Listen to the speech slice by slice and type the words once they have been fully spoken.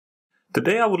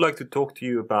Today I would like to talk to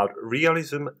you about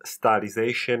realism,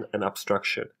 stylization, and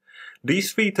abstraction.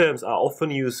 These three terms are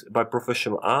often used by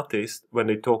professional artists when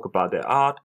they talk about their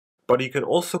art, but you can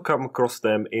also come across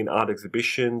them in art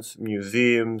exhibitions,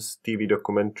 museums, TV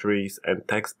documentaries, and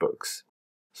textbooks.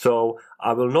 So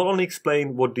I will not only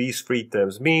explain what these three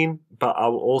terms mean, but I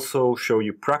will also show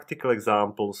you practical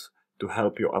examples to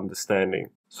help your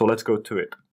understanding. So let's go to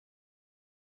it.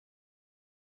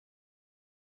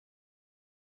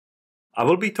 I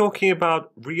will be talking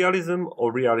about realism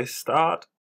or realist art,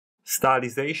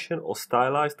 stylization or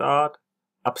stylized art,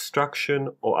 abstraction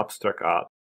or abstract art.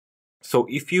 So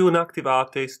if you're an active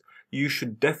artist, you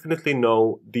should definitely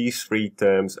know these three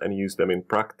terms and use them in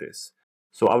practice.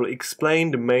 So I will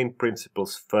explain the main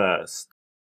principles first.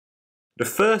 The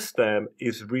first term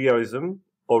is realism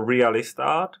or realist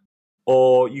art,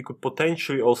 or you could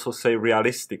potentially also say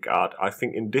realistic art. I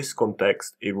think in this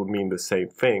context it would mean the same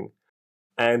thing.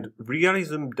 And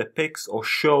realism depicts or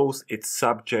shows its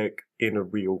subject in a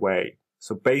real way.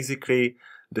 So basically,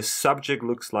 the subject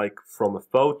looks like from a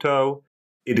photo.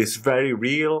 It is very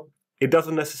real. It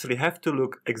doesn't necessarily have to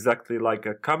look exactly like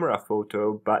a camera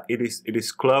photo, but it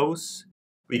is close.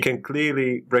 We can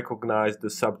clearly recognize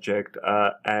the subject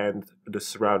and the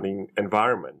surrounding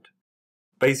environment.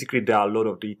 Basically, there are a lot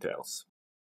of details.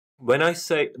 When I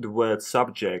say the word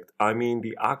subject, I mean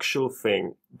the actual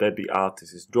thing that the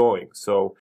artist is drawing.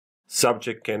 So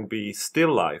subject can be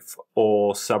still life,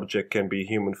 or subject can be a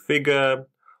human figure,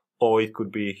 or it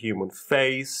could be a human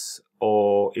face,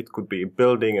 or it could be a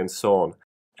building, and so on.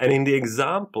 And in the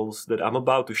examples that I'm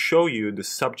about to show you, the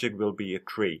subject will be a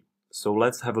tree. So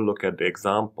let's have a look at the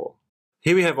example.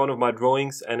 Here we have one of my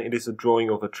drawings, and it is a drawing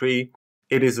of a tree.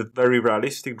 It is a very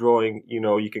realistic drawing.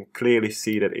 You can clearly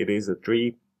see that it is a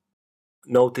tree.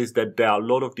 Notice that there are a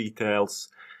lot of details.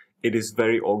 It is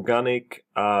very organic.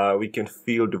 We can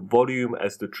feel the volume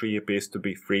as the tree appears to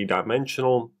be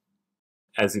three-dimensional,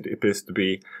 as it appears to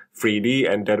be 3D,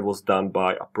 and that was done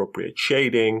by appropriate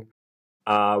shading.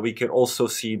 We can also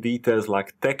see details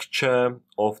like texture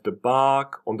of the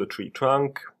bark on the tree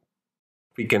trunk.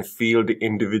 We can feel the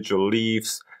individual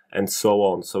leaves and so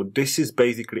on. So this is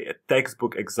basically a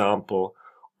textbook example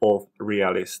of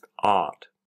realist art.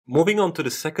 Moving on to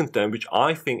the second term, which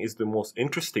I think is the most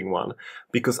interesting one,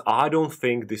 because I don't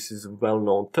think this is a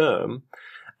well-known term,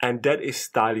 and that is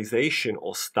stylization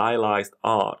or stylized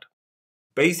art.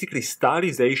 Basically,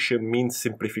 stylization means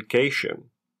simplification.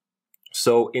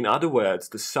 So, in other words,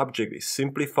 the subject is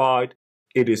simplified,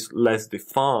 it is less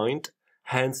defined,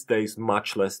 hence there is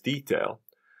much less detail.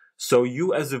 So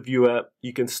you as a viewer,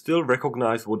 you can still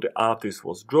recognize what the artist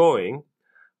was drawing,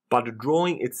 but the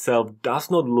drawing itself does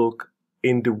not look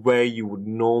in the way you would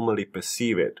normally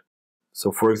perceive it.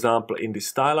 So for example, in the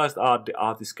stylized art, the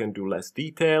artist can do less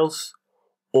details,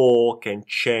 or can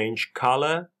change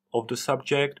color of the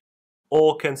subject,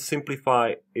 or can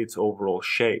simplify its overall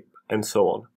shape, and so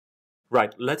on.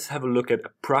 Right, let's have a look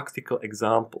at practical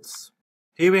examples.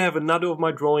 Here we have another of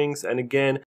my drawings, and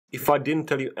again, if I didn't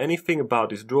tell you anything about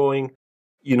this drawing,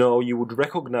 you would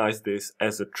recognize this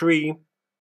as a tree.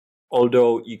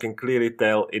 Although you can clearly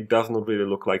tell it does not really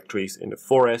look like trees in the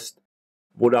forest.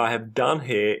 What I have done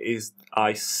here is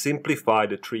I simplified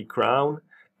the tree crown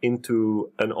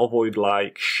into an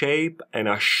ovoid-like shape, and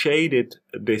I shaded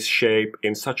this shape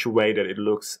in such a way that it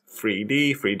looks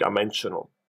 3D, three-dimensional.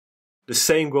 The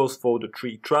same goes for the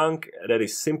tree trunk, that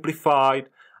is simplified,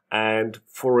 and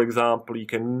for example, you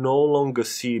can no longer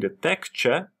see the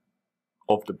texture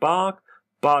of the bark,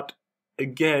 but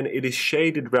again, it is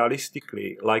shaded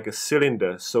realistically like a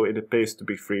cylinder, so it appears to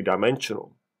be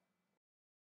three-dimensional.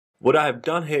 What I have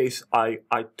done here is I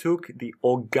took the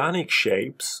organic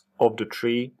shapes of the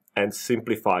tree and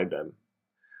simplified them.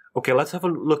 Okay, let's have a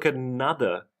look at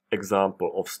another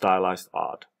example of stylized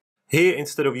art. Here,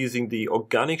 instead of using the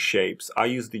organic shapes, I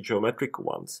use the geometrical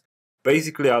ones.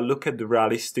 Basically, I look at the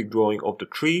realistic drawing of the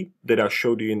tree that I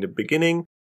showed you in the beginning,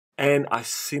 and I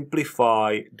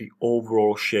simplify the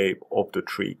overall shape of the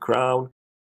tree crown,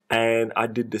 and I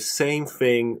did the same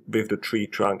thing with the tree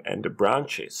trunk and the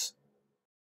branches.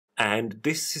 And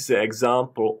this is an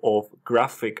example of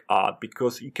graphic art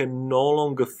because you can no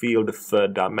longer feel the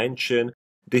third dimension.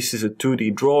 This is a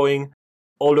 2D drawing.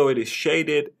 Although it is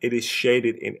shaded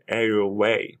in aerial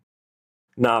way.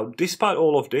 Now, despite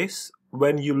all of this,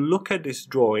 when you look at this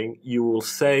drawing, you will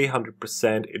say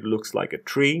 100% it looks like a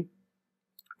tree.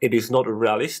 It is not a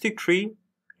realistic tree,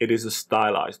 it is a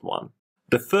stylized one.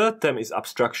 The third term is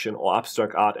abstraction or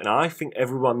abstract art, and I think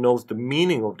everyone knows the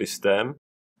meaning of this term,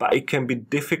 but it can be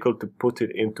difficult to put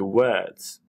it into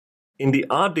words. In the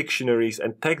art dictionaries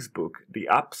and textbook, the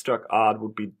abstract art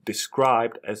would be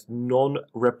described as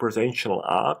non-representational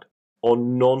art or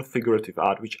non-figurative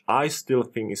art, which I still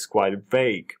think is quite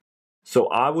vague. So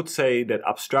I would say that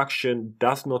abstraction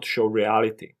does not show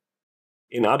reality.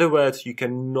 In other words, you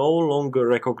can no longer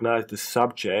recognize the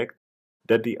subject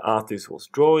that the artist was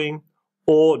drawing,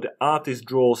 or the artist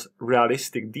draws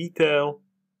realistic detail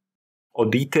or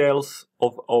details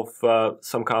of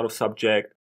some kind of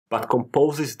subject, but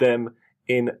composes them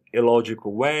in a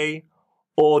logical way,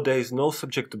 or there is no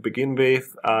subject to begin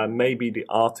with. Maybe the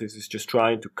artist is just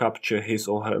trying to capture his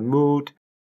or her mood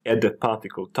at that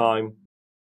particular time.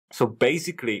 So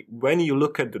basically, when you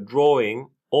look at the drawing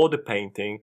or the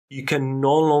painting, you can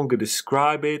no longer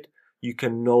describe it, you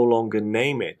can no longer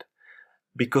name it,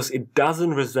 because it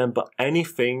doesn't resemble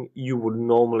anything you would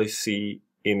normally see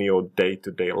in your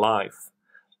day-to-day life.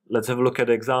 Let's have a look at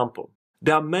an example.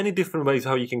 There are many different ways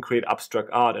how you can create abstract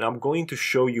art, and I'm going to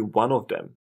show you one of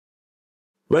them.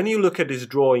 When you look at this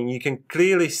drawing, you can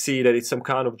clearly see that it's some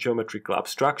kind of geometrical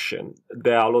abstraction.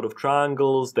 There are a lot of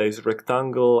triangles, there's a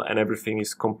rectangle, and everything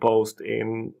is composed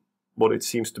in what it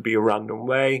seems to be a random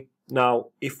way. Now,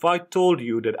 if I told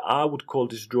you that I would call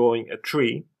this drawing a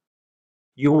tree,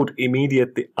 you would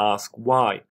immediately ask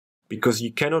why, because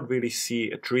you cannot really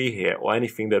see a tree here or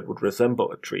anything that would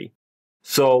resemble a tree.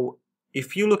 So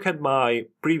if you look at my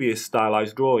previous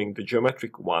stylized drawing, the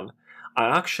geometric one,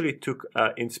 I actually took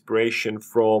inspiration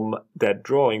from that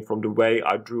drawing, from the way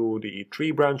I drew the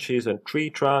tree branches and tree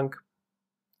trunk,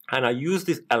 and I used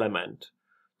this element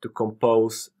to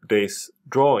compose this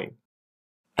drawing.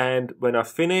 And when I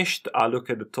finished, I look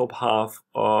at the top half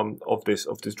of this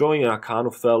drawing, and I kind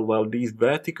of felt, well, these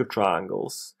vertical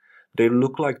triangles, they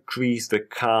look like trees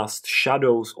that cast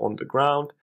shadows on the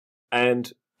ground.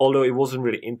 And although it wasn't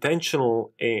really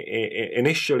intentional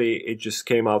initially, it just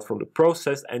came out from the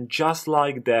process. And just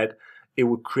like that, it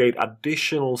would create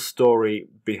additional story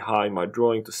behind my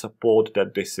drawing to support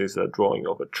that this is a drawing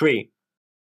of a tree.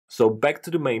 So back to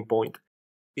the main point.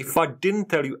 If I didn't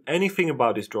tell you anything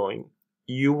about this drawing,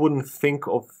 you wouldn't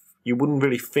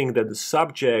really think that the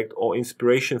subject or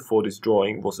inspiration for this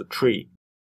drawing was a tree.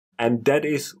 And that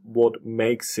is what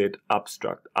makes it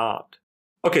abstract art.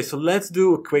 Okay, so let's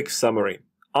do a quick summary.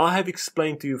 I have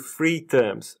explained to you three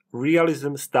terms: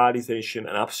 realism, stylization,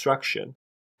 and abstraction.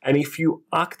 And if you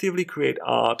actively create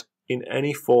art in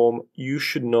any form, you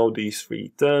should know these three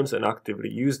terms and actively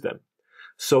use them.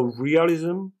 So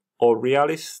realism or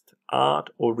realist art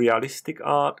or realistic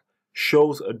art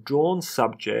shows a drawn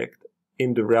subject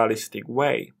in the realistic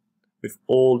way with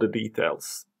all the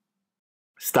details.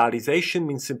 Stylization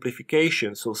means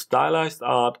simplification, so stylized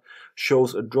art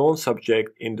shows a drawn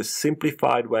subject in the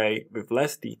simplified way with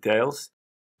less details.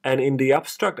 And in the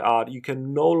abstract art, you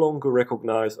can no longer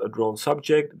recognize a drawn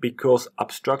subject because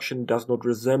abstraction does not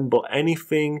resemble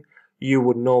anything you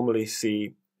would normally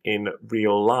see in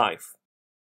real life.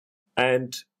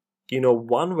 And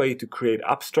one way to create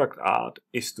abstract art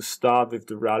is to start with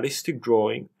the realistic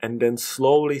drawing and then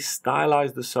slowly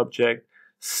stylize the subject,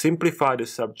 simplify the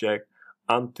subject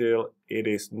until it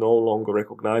is no longer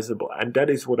recognizable. And that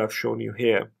is what I've shown you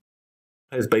here.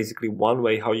 It's basically one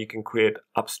way how you can create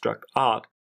abstract art.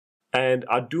 And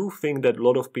I do think that a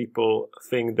lot of people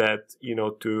think that,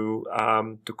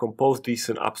 to compose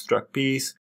decent abstract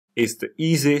piece is the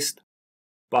easiest.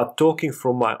 But talking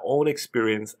from my own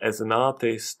experience as an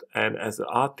artist and as an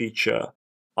art teacher,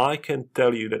 I can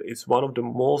tell you that it's one of the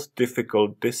most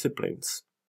difficult disciplines.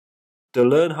 To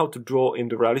learn how to draw in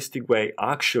the realistic way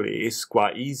actually is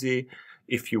quite easy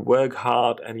if you work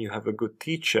hard and you have a good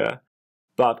teacher,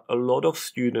 but a lot of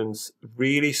students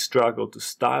really struggle to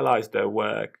stylize their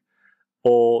work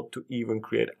or to even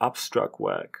create abstract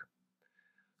work.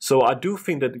 So I do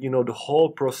think that, the whole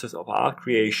process of art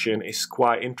creation is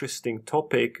quite interesting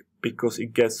topic because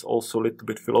it gets also a little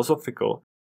bit philosophical.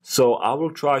 So I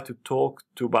will try to talk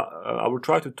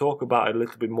about it a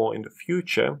little bit more in the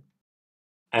future.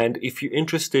 And if you're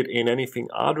interested in anything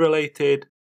art related,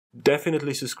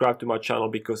 definitely subscribe to my channel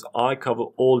because I cover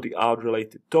all the art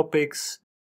related topics.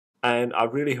 And I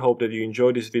really hope that you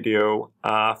enjoyed this video.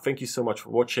 Thank you so much for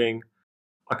watching.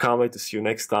 I can't wait to see you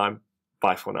next time.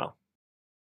 Bye for now.